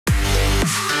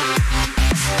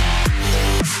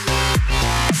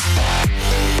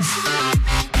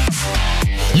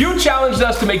challenged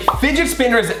us to make fidget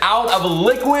spinners out of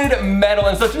liquid metal.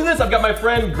 And so to do this, I've got my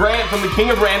friend Grant from the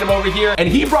King of Random over here, and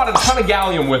he brought a ton of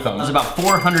gallium with him. It was about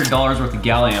 $400 worth of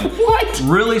gallium. What?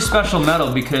 Really special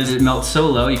metal because it melts so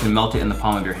low you can melt it in the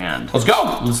palm of your hand. Let's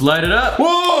go. Let's light it up.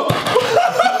 Whoa!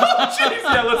 Jeez,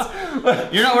 yeah,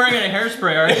 let's. You're not wearing any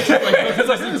hairspray, are you?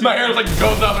 Like, my hair like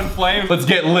goes up in flames. Let's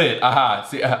get lit. Aha.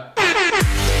 See.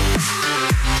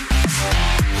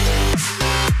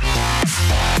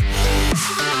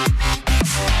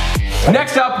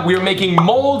 Next up, we are making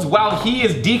molds while he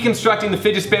is deconstructing the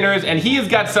fidget spinners, and he has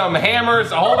got some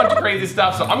hammers, a whole bunch of crazy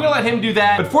stuff, so I'm gonna let him do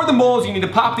that. But for the molds, you need to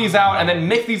pop these out and then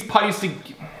mix these putties to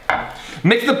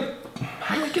mix the.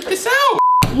 How do I get this out?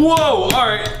 Whoa! All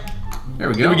right. There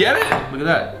we go. Did we get it? Look at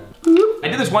that. I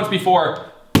did this once before.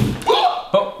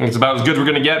 Oh, it's about as good as we're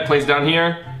gonna get. Place down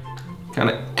here.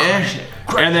 Kind of.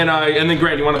 And then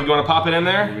Grant, you wanna pop it in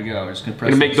there? Here we go. We're just gonna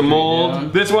press. Gonna make the mold.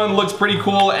 Down. This one looks pretty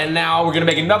cool, and now we're gonna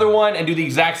make another one and do the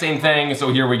exact same thing.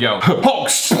 So here we go. Hulk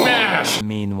smash!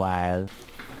 Meanwhile.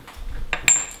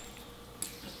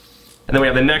 And then we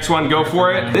have the next one. Go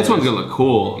for it. This one's gonna look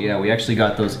cool. Yeah, we actually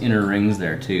got those inner rings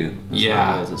there too.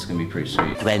 Yeah. It's gonna be pretty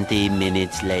sweet. 20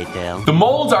 minutes later. The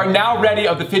molds are now ready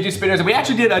of the fidget spinners, and we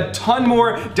actually did a ton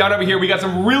more down over here. We got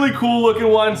some really cool looking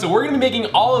ones, so we're gonna be making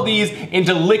all of these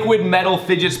into liquid metal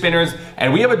fidget spinners,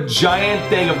 and we have a giant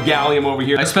thing of gallium over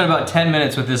here. I spent about 10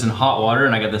 minutes with this in hot water,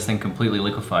 and I got this thing completely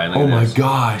liquefied. Look Oh at my this.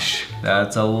 gosh.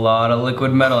 That's a lot of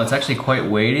liquid metal. It's actually quite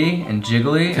weighty and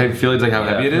jiggly. Can you feel like how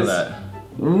heavy it feel is? that.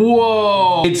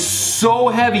 Whoa! It's so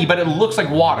heavy, but it looks like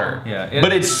water. Yeah.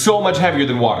 But it's so much heavier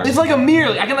than water. It's like a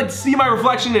mirror. I can like see my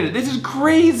reflection in it. This is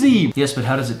crazy. Yes, but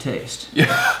how does it taste? Yeah.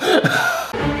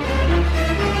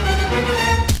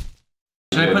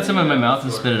 Should I put some in my mouth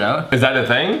and spit it out? Is that a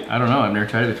thing? I don't know. I've never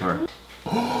tried it before.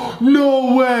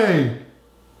 No way!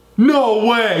 No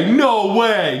way! No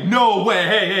way! No way!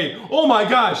 Hey, hey! Oh my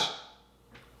gosh!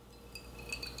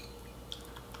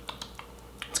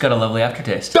 It's got a lovely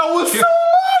aftertaste. That was so much!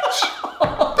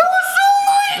 That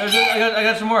was so much! I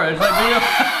got some more. It's like video.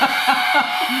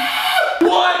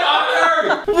 What on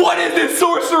earth? What is this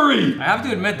sorcery? I have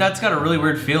to admit, that's got a really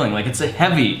weird feeling. Like, it's a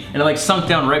heavy, and it like sunk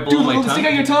down right below my tongue. Stick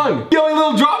out your tongue. You have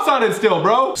little drops on it still,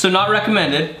 bro. So not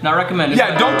recommended. Not recommended.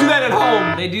 Yeah, don't do that at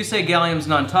home. They do say gallium's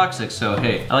non-toxic, so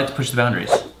hey, I like to push the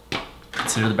boundaries.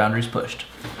 Consider the boundaries pushed.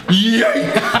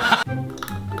 Yeah.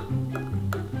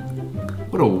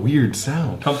 What a weird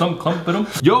sound. Clump, thump, clump, ba-dum.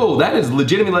 Yo, that is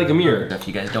legitimately like a mirror. If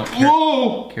you guys don't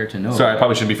care to know. Sorry, I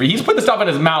probably shouldn't be free. He's put the stuff in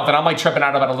his mouth and I'm like tripping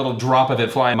out about a little drop of it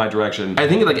flying my direction. I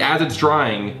think like as it's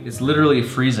drying. It's literally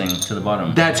freezing to the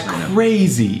bottom. That's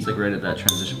crazy. It's like right at that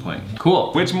transition point.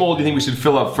 Cool. Which mold do you think we should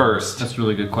fill up first? That's a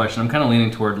really good question. I'm kind of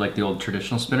leaning toward like the old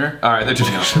traditional spinner. All right, the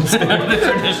traditional spinner. The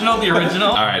traditional, the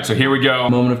original. All right, so here we go.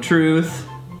 Moment of truth.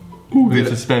 Ooh, good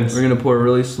suspense. We're gonna pour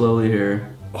really slowly here.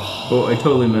 Oh, I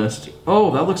totally missed. Oh,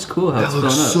 that looks cool how it's That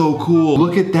filling looks up. so cool.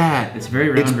 Look at that. It's very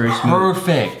round, very smooth.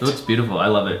 Perfect. It looks beautiful. I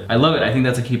love it. I love it. I think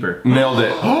that's a keeper. Nailed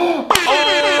it.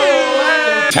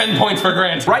 10 points for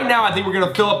Grant. Right now, I think we're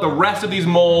gonna fill up the rest of these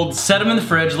molds. Set them in the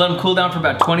fridge, let them cool down for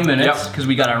about 20 minutes, because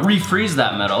we gotta refreeze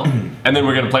that metal. And then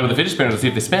we're gonna play with the fidget spinners to see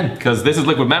if they spin. Because this is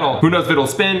liquid metal. Who knows if it'll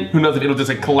spin? Who knows if it'll just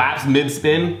like collapse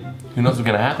mid-spin? Who knows what's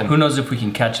gonna happen? Who knows if we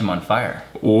can catch them on fire?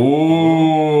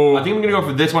 Ooh. I think I'm gonna go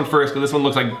for this one first, because this one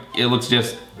looks like, it looks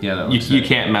just, Yeah, that you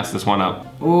can't mess this one up.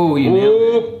 Oh, you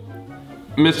nailed it.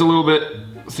 Missed a little bit.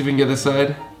 Let's see if we can get this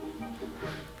side.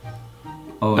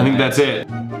 Oh, I think nice. that's it.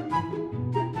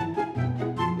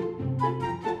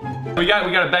 We got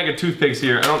a bag of toothpicks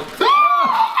here. I don't.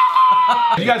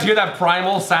 You guys hear that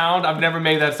primal sound? I've never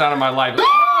made that sound in my life.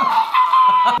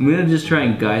 I'm gonna just try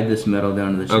and guide this metal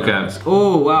down to the shelves. Okay.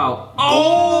 Oh, wow.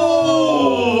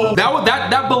 Oh!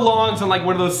 That belongs on like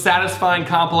one of those satisfying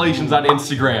compilations on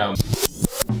Instagram.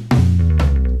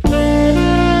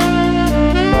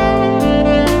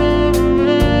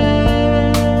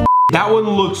 That one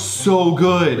looks so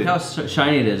good. Look how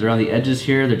shiny it is. Around the edges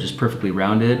here, they're just perfectly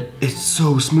rounded. It's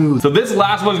so smooth. So this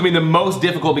last one's gonna be the most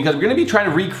difficult because we're gonna be trying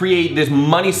to recreate this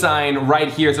money sign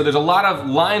right here. So there's a lot of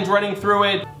lines running through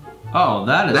it. Oh,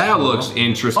 that cool. Looks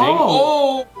interesting.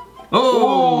 Oh.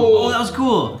 Oh, that was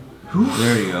cool.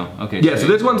 There you go. Okay. Yeah, so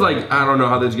this one's like, I don't know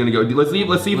how this is gonna go. Let's see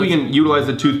if we can utilize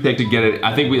the toothpick to get it.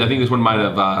 I think this one might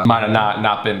have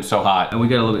not been so hot. And we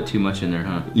got a little bit too much in there,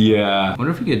 huh? Yeah. I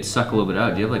wonder if we could suck a little bit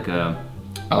out. Do you have like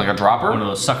a dropper? one of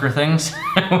those sucker things?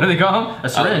 What do they call them? A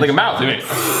syringe. Like a mouth.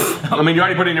 I mean, you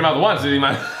already put it in your mouth once. So you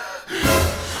might.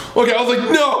 Okay, I was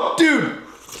like, no, dude.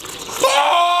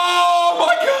 Oh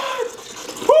my god.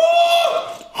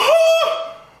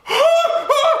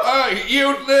 All right,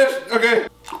 you this. Okay.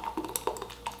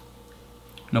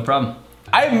 No problem.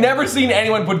 I've never seen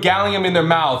anyone put gallium in their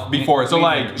mouth before, so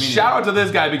like, shout out to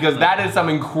this guy because that is some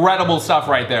incredible stuff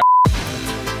right there.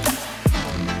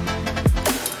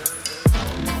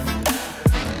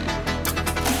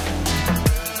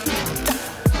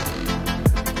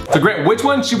 So Grant, which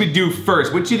one should we do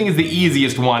first? Which do you think is the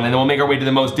easiest one? And then we'll make our way to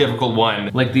the most difficult one.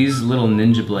 Like these little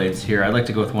ninja blades here. I'd like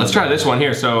to go with one. Let's try this one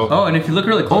here, so. Oh, and if you look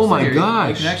really close my gosh.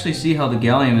 you can actually see how the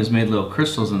gallium has made little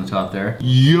crystals in the top there.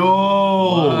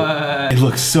 Yo! What? It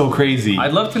looks so crazy.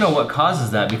 I'd love to know what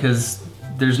causes that because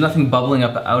there's nothing bubbling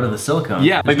up out of the silicone.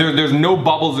 Yeah, like there's no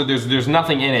bubbles, or there's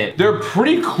nothing in it. They're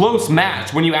pretty close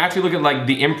match when you actually look at like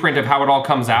the imprint of how it all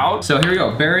comes out. So here we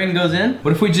go, bearing goes in.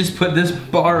 What if we just put this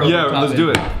bar over Yeah, top let's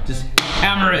do it. Just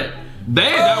hammer it.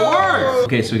 Dang, that works!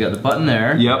 Okay, so we got the button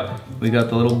there. Yep. We got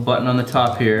the little button on the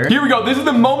top here. Here we go, this is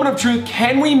the moment of truth.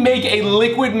 Can we make a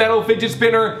liquid metal fidget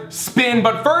spinner spin?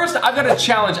 But first, I've got a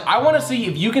challenge. I wanna see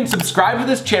if you can subscribe to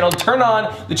this channel, turn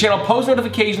on the channel post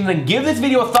notifications, and give this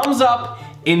video a thumbs up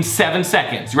in 7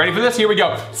 seconds. You ready for this? Here we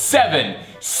go. 7,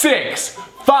 6,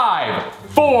 5,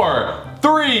 4,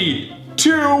 3,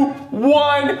 2,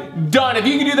 1, done. If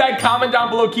you can do that, comment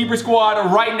down below, Keeper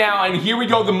Squad, right now. And here we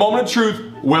go, the moment of truth.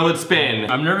 Will it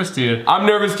spin? I'm nervous, dude. I'm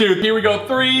nervous too. Here we go,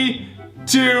 3,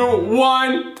 2,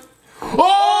 1.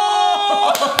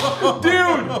 Oh!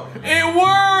 Dude, it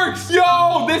works!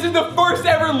 Yo, this is the first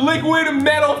ever liquid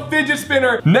metal fidget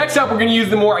spinner. Next up, we're gonna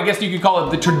use the more, I guess you could call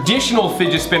it the traditional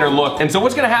fidget spinner look. And so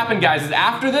what's gonna happen, guys, is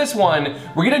after this one,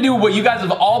 we're gonna do what you guys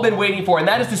have all been waiting for, and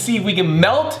that is to see if we can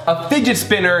melt a fidget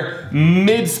spinner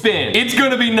mid-spin. It's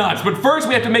gonna be nuts, but first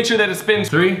we have to make sure that it spins.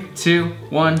 3, 2,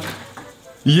 1.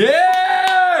 Yes!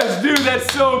 Dude,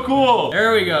 that's so cool.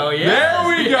 There we go, yeah.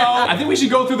 There we go. I think we should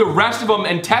go through the rest of them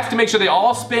and test to make sure they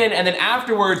all spin, and then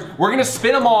afterwards, we're gonna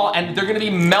spin them all, and they're gonna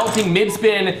be melting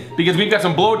mid-spin because we've got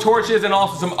some blow torches and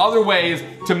also some other ways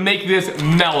to make this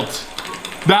melt.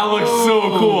 That looks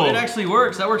so cool. It actually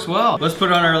works, that works well. Let's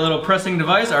put on our little pressing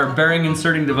device, our bearing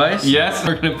inserting device. Yes.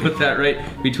 We're gonna put that right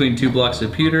between 2 blocks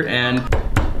of pewter and...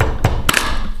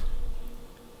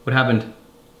 What happened?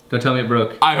 Don't tell me it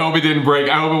broke. I hope it didn't break.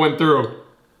 I hope it went through.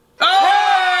 Oh!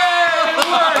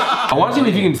 I want to see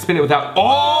if you can spin it without.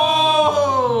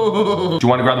 Oh! Do you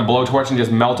want to grab the blowtorch and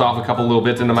just melt off a couple little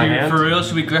bits into my hand? For real,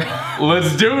 should we grab?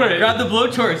 Let's do it. Grab the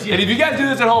blowtorch. Yeah. And if you guys do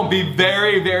this at home, be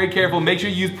very, very careful. Make sure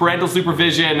you use parental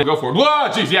supervision. Go for it. Whoa,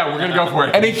 jeez, yeah, we're gonna go for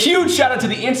it. And a huge shout out to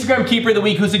the Instagram Keeper of the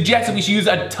Week who suggested we should use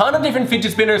a ton of different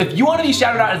fidget spinners. If you want to be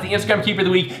shouted out as the Instagram Keeper of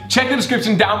the Week, check the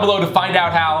description down below to find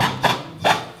out how.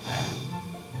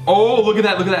 Oh, look at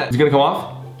that, look at that. Is it gonna come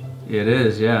off? It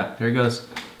is, yeah. Here it goes.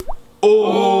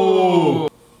 Oh!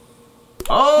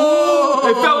 Oh!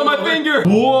 It fell on my finger!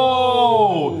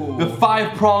 Whoa! The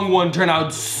 5-prong one turned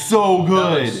out so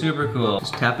good. That super cool.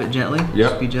 Just tap it gently. Yep.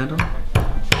 Just be gentle.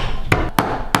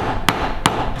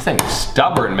 This thing is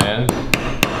stubborn, man.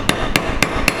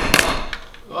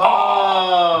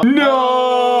 Oh!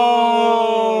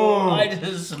 No! I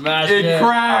just smashed it. It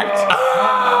cracked!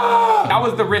 That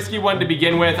was the risky one to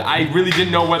begin with. I really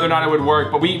didn't know whether or not it would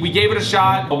work, but we gave it a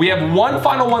shot. But we have one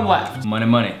final one left. Money,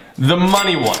 money. The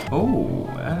money one. Oh,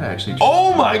 that actually.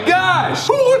 Oh my gosh!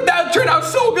 That turned out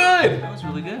so good! That was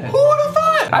really good. Who would have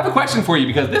thought? I have a question for you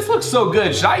because this looks so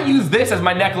good. Should I use this as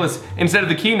my necklace instead of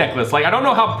the key necklace? Like, I don't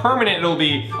know how permanent it'll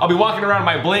be. I'll be walking around,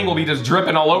 my bling will be just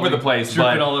dripping all over the place.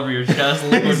 Dripping all over your chest,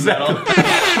 liquid metal.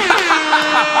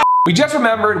 We just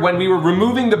remembered when we were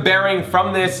removing the bearing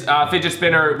from this fidget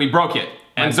spinner, we broke it.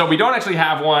 And so we don't actually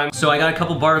have one. So I got a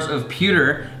couple bars of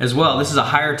pewter as well. This is a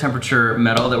higher temperature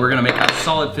metal that we're gonna make a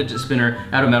solid fidget spinner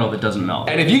out of metal that doesn't melt.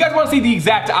 And if you guys wanna see the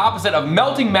exact opposite of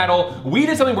melting metal, we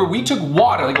did something where we took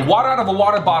water, like water out of a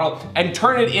water bottle, and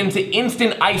turned it into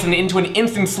instant ice and into an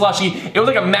instant slushy. It was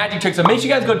like a magic trick, so make sure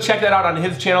you guys go check that out on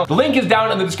his channel. The link is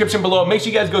down in the description below. Make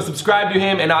sure you guys go subscribe to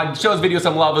him and show his video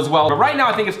some love as well. But right now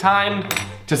I think it's time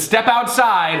to step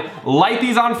outside, light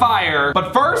these on fire.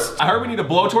 But first, I heard we need a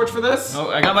blowtorch for this. Oh,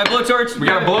 I got my blowtorch. We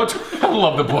got a blowtorch. I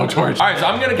love the blowtorch. All right, so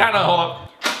I'm gonna kind of hold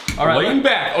up. All right, lean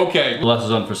back. Okay.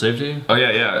 Glasses on for safety. Oh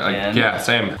yeah, yeah, yeah,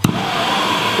 same.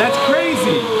 That's crazy.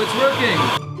 Ooh, it's working.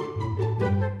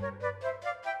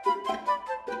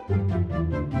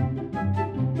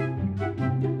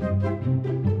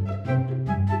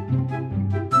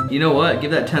 You know what?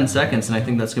 Give that 10 seconds and I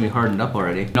think that's gonna be hardened up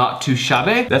already. Not too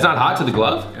shabby. That's not hot to the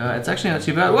glove? It's actually not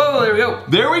too bad. Whoa, there we go.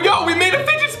 There we go, we made a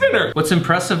fidget spinner. What's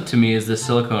impressive to me is this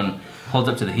silicone holds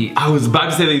up to the heat. I was about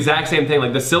to say the exact same thing.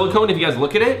 Like the silicone, if you guys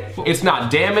look at it, it's not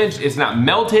damaged, it's not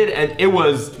melted, and it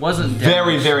wasn't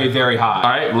very, very, very hot. All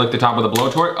right, lick the top of the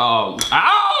blowtorch. Oh,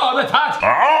 ow, that's hot.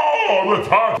 Oh, that's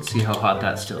hot. Let's see how hot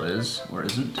that still is, or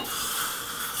isn't.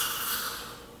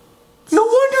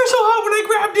 when I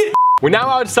grabbed it. We're now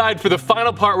outside for the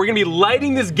final part. We're gonna be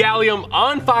lighting this gallium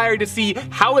on fire to see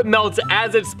how it melts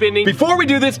as it's spinning. Before we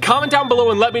do this, comment down below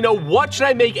and let me know what should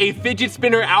I make a fidget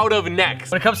spinner out of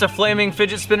next. When it comes to flaming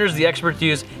fidget spinners, the experts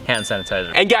use hand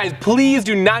sanitizer. And guys, please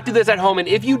do not do this at home. And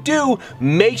if you do,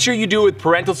 make sure you do it with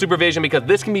parental supervision because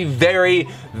this can be very,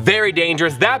 very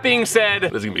dangerous. That being said,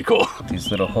 this is gonna be cool.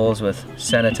 These little holes with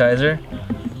sanitizer.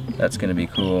 That's gonna be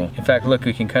cool. In fact, look,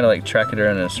 we can kind of like track it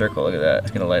around in a circle. Look at that.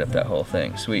 It's gonna light up that whole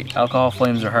thing. Sweet. Alcohol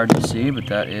flames are hard to see, but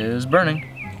that is burning.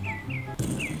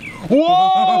 Whoa!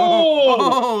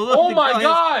 Oh my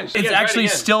gosh! It's actually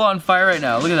still on fire right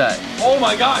now. Look at that. Oh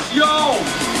my gosh, yo!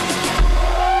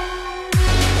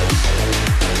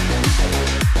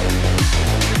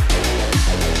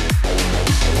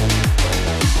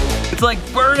 It's like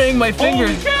burning my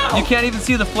fingers. You can't even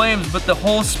see the flames, but the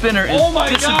whole spinner is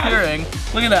disappearing.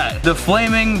 Look at that. The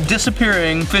flaming,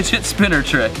 disappearing fidget spinner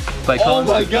trick by Oh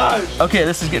my gosh. Okay,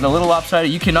 this is getting a little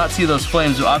lopsided. You cannot see those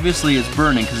flames, so obviously it's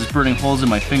burning because it's burning holes in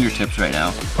my fingertips right now.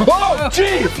 Oh,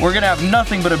 jeez! We're gonna have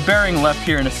nothing but a bearing left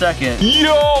here in a second.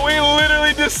 Yo, it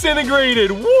literally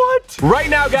disintegrated. What? Right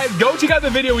now, guys, go check out the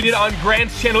video we did on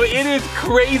Grant's channel. It is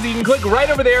crazy. You can click right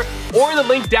over there or the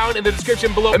link down in the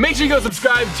description below. And make sure you go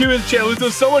subscribe to his channel. This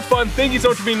was so much fun. Thank you so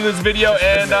much for being in this video,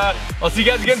 and I'll see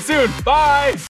you guys again soon. Bye!